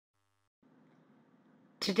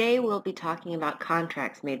Today we'll be talking about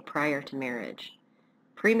contracts made prior to marriage.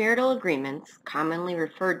 Premarital agreements, commonly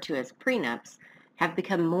referred to as prenups, have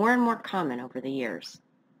become more and more common over the years.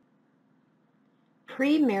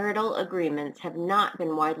 Premarital agreements have not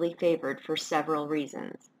been widely favored for several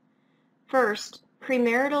reasons. First,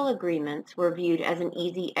 premarital agreements were viewed as an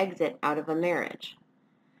easy exit out of a marriage.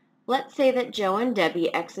 Let's say that Joe and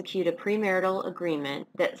Debbie execute a premarital agreement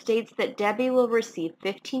that states that Debbie will receive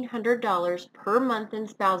 $1,500 per month in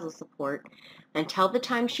spousal support until the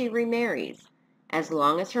time she remarries, as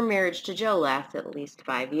long as her marriage to Joe lasts at least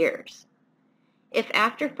 5 years. If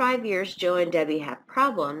after 5 years Joe and Debbie have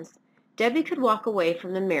problems, Debbie could walk away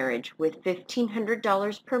from the marriage with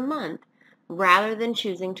 $1,500 per month rather than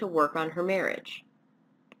choosing to work on her marriage.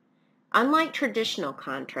 Unlike traditional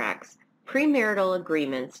contracts, premarital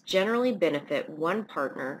agreements generally benefit one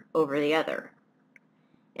partner over the other.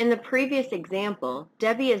 In the previous example,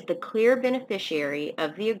 Debbie is the clear beneficiary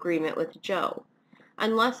of the agreement with Joe,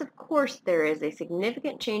 unless of course there is a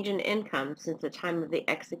significant change in income since the time of the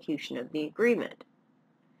execution of the agreement.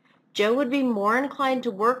 Joe would be more inclined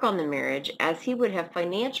to work on the marriage as he would have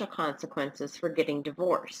financial consequences for getting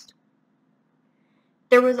divorced.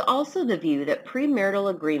 There was also the view that premarital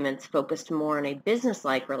agreements focused more on a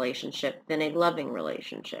business-like relationship than a loving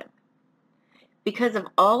relationship. Because of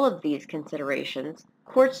all of these considerations,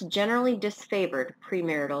 courts generally disfavored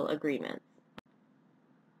premarital agreements.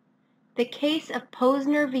 The case of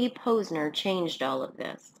Posner v. Posner changed all of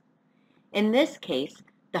this. In this case,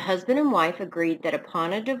 the husband and wife agreed that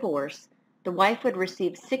upon a divorce, the wife would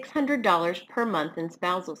receive $600 per month in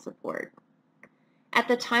spousal support. At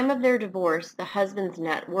the time of their divorce, the husband's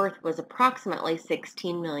net worth was approximately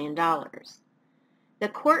 $16 million. The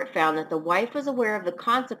court found that the wife was aware of the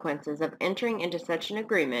consequences of entering into such an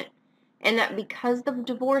agreement, and that because the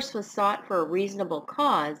divorce was sought for a reasonable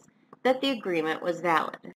cause, that the agreement was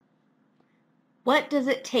valid. What does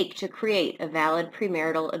it take to create a valid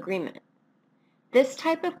premarital agreement? This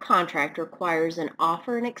type of contract requires an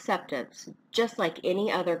offer and acceptance, just like any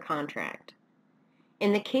other contract.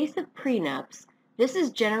 In the case of prenups, this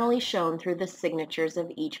is generally shown through the signatures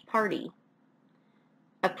of each party.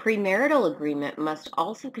 A premarital agreement must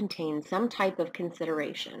also contain some type of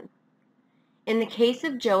consideration. In the case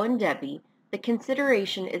of Joe and Debbie, the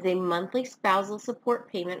consideration is a monthly spousal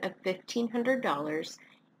support payment of $1,500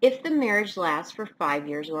 if the marriage lasts for 5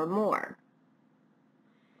 years or more.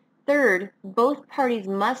 Third, both parties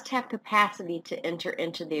must have capacity to enter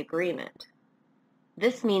into the agreement.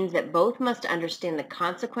 This means that both must understand the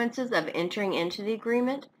consequences of entering into the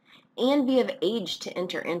agreement and be of age to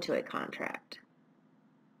enter into a contract.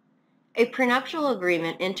 A prenuptial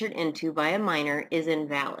agreement entered into by a minor is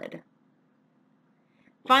invalid.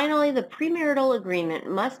 Finally, the premarital agreement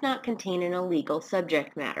must not contain an illegal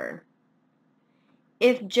subject matter.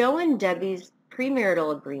 If Joe and Debbie's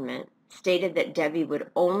premarital agreement stated that Debbie would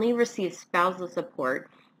only receive spousal support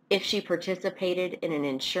if she participated in an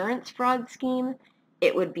insurance fraud scheme,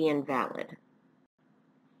 it would be invalid.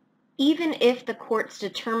 Even if the courts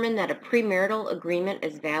determine that a premarital agreement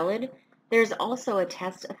is valid, there's also a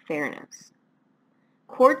test of fairness.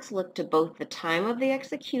 Courts look to both the time of the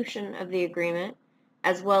execution of the agreement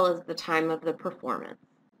as well as the time of the performance.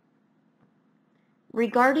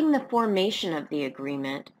 Regarding the formation of the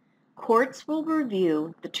agreement, courts will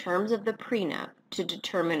review the terms of the prenup to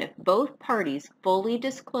determine if both parties fully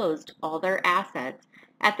disclosed all their assets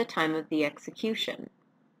at the time of the execution.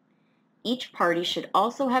 Each party should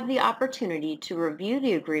also have the opportunity to review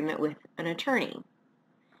the agreement with an attorney.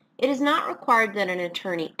 It is not required that an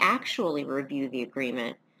attorney actually review the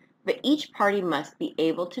agreement, but each party must be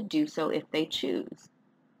able to do so if they choose.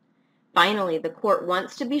 Finally, the court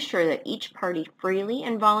wants to be sure that each party freely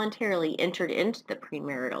and voluntarily entered into the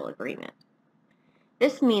premarital agreement.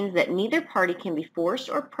 This means that neither party can be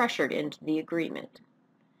forced or pressured into the agreement.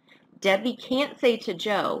 Debbie can't say to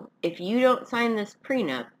Joe, "If you don't sign this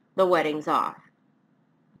prenup, the wedding's off."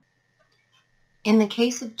 In the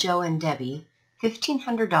case of Joe and Debbie,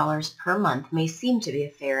 $1,500 per month may seem to be a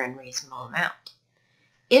fair and reasonable amount.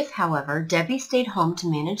 If, however, Debbie stayed home to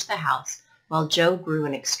manage the house while Joe grew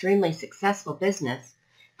an extremely successful business,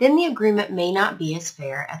 then the agreement may not be as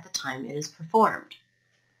fair at the time it is performed.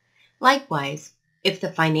 Likewise, if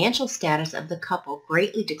the financial status of the couple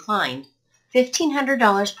greatly declined,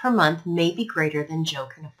 $1,500 per month may be greater than Joe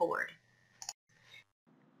can afford.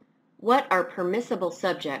 What are permissible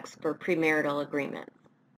subjects for premarital agreements?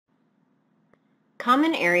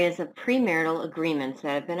 Common areas of premarital agreements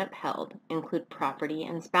that have been upheld include property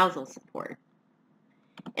and spousal support.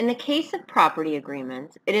 In the case of property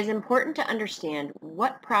agreements, it is important to understand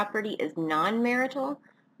what property is non-marital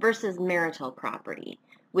versus marital property,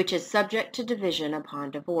 which is subject to division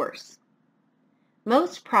upon divorce.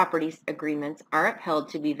 Most property agreements are upheld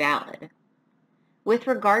to be valid. With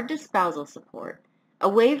regard to spousal support, a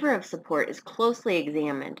waiver of support is closely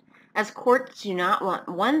examined, as courts do not want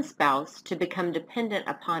one spouse to become dependent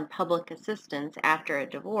upon public assistance after a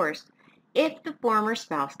divorce if the former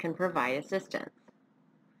spouse can provide assistance.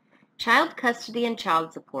 Child custody and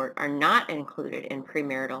child support are not included in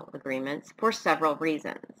premarital agreements for several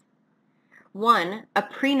reasons. 1. A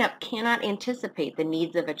prenup cannot anticipate the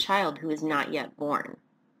needs of a child who is not yet born.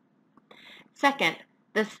 Second,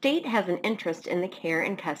 the state has an interest in the care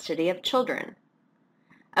and custody of children.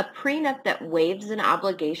 A prenup that waives an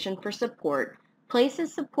obligation for support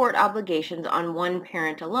places support obligations on one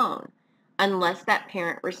parent alone, unless that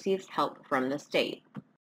parent receives help from the state.